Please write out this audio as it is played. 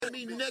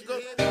You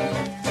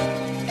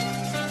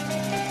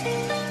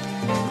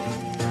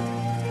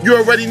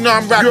already know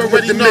I'm rocking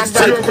with the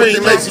mixtape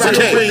queen, Lazy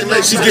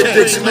King. She get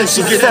the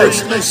exclusive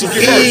first.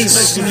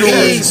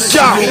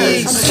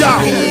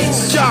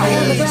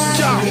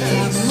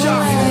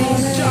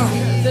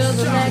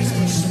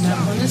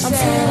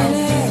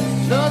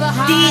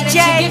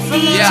 DJ,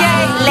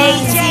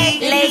 Lazy.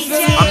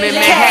 I'm in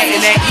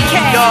Manhattan at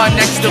ER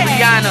next to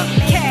Rihanna.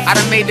 I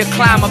done made the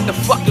climb up to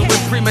fucking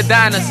with prima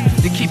donnas.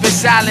 To keep it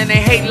silent and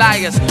hate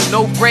liars.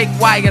 No break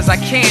wires, I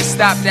can't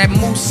stop that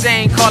Moose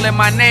calling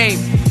my name.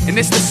 And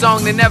it's the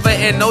song that never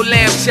end, no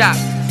lamb chop.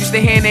 Used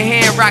to hand in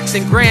hand rocks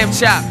and gram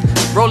chop.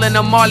 Rolling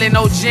a Marlin,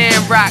 no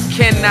jam rock.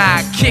 Can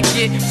I kick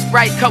it?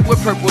 Sprite cup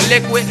with purple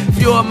liquid.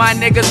 Few of my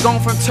niggas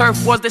gone from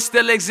turf wars that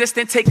still exist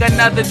and take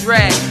another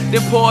drag.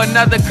 Then pour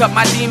another cup.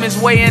 My demons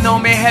weighing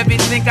on me heavy.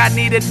 Think I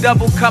need a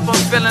double cup. I'm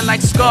feeling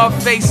like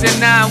Scarface in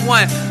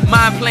 9-1.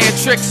 Mind playing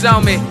tricks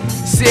on me.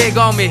 Sig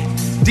on me.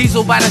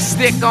 Diesel by the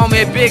stick on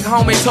me. Big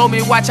homie told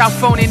me watch how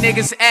phony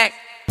niggas act.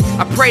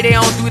 I pray they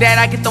don't do that,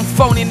 I get them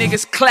phony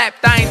niggas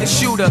clapped, I ain't the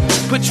shooter.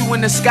 Put you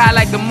in the sky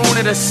like the moon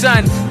or the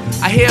sun.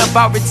 I hear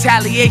about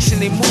retaliation,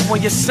 they move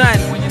on your son.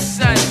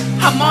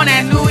 I'm on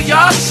that New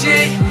York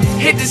shit.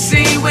 Hit the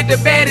scene with the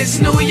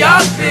baddest New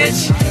York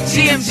bitch.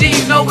 GMG,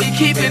 you know we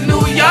keepin'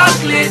 New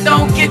York lit.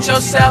 Don't get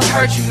yourself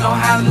hurt, you know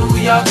how New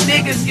York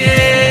niggas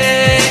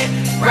get.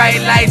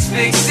 Bright lights,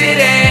 big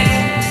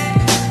city.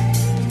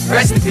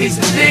 Rest in peace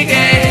to Big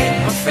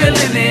A. I'm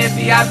feeling it,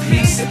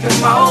 VIP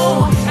sippin'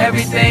 mo.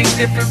 Everything's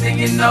different than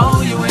you know,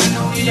 you in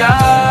New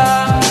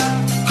York.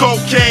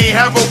 Cocaine,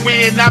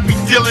 heroin, I be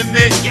dealing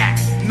it.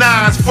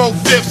 Nines,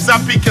 4/5, I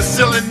be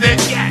concealing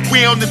it.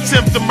 We on the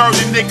attempt to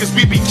murder niggas,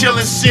 we be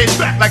killing shit.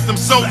 Like them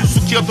soldiers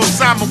who killed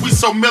Osama, we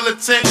so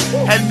militant.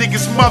 Had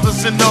niggas'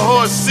 mothers in the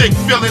hood sick,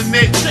 feeling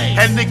it.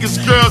 Had niggas'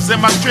 girls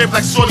in my crib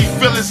like shorty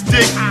feeling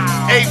stick.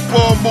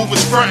 8-ball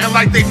movers frontin'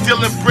 like they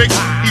dealing bricks.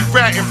 He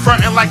rattin'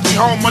 frontin' like he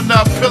home on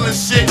the pillin'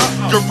 shit.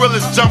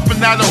 Gorillas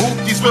jumping out of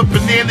hoopties with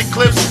banana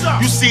clips.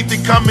 You see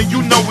it coming,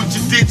 you know what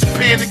you did, you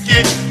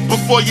panicking.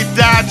 Before you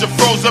died, you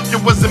froze up, you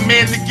was a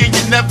man again.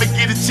 You never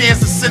get a chance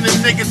to send a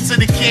nigga to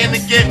the can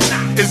again.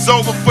 It's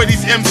over for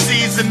these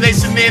MCs and they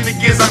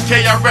shenanigans. I'm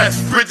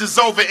KRS, bridges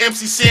over,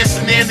 MC Shan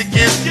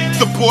shenanigans.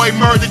 The boy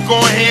Murda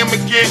going ham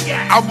again.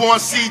 I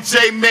want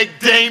CJ make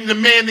Dame the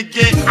man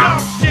again.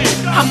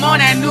 I'm on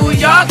that New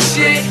York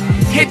shit.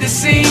 Hit the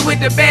scene with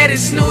the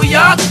baddest New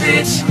York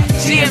bitch.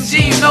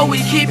 GMG, you know we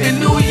keepin'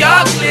 New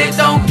York lit.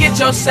 Don't get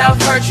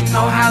yourself hurt, you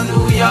know how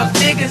New York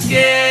niggas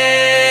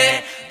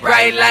get.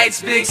 Bright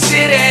lights, big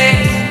city.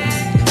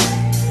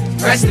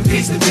 Rest in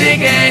peace to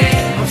Big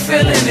A. I'm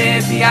feeling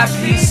it,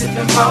 VIP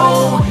sippin'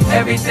 mo.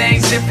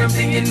 Everything's different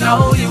than you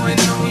know, you in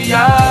New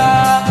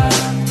York.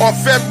 On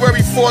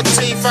February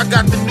 14th, I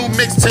got the new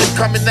mixtape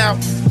coming out.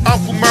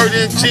 Uncle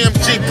Murda and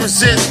GMG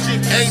presents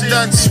Ain't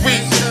Nothing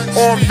Sweet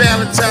on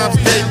Valentine's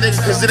Day,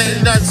 nigga, cause it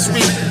ain't nothing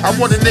sweet. I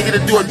want a nigga to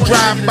do a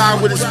drive-by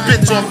with his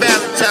bitch on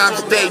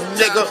Valentine's Day,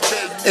 nigga.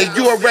 And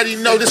you already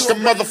know this the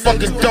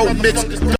motherfucking dope mix.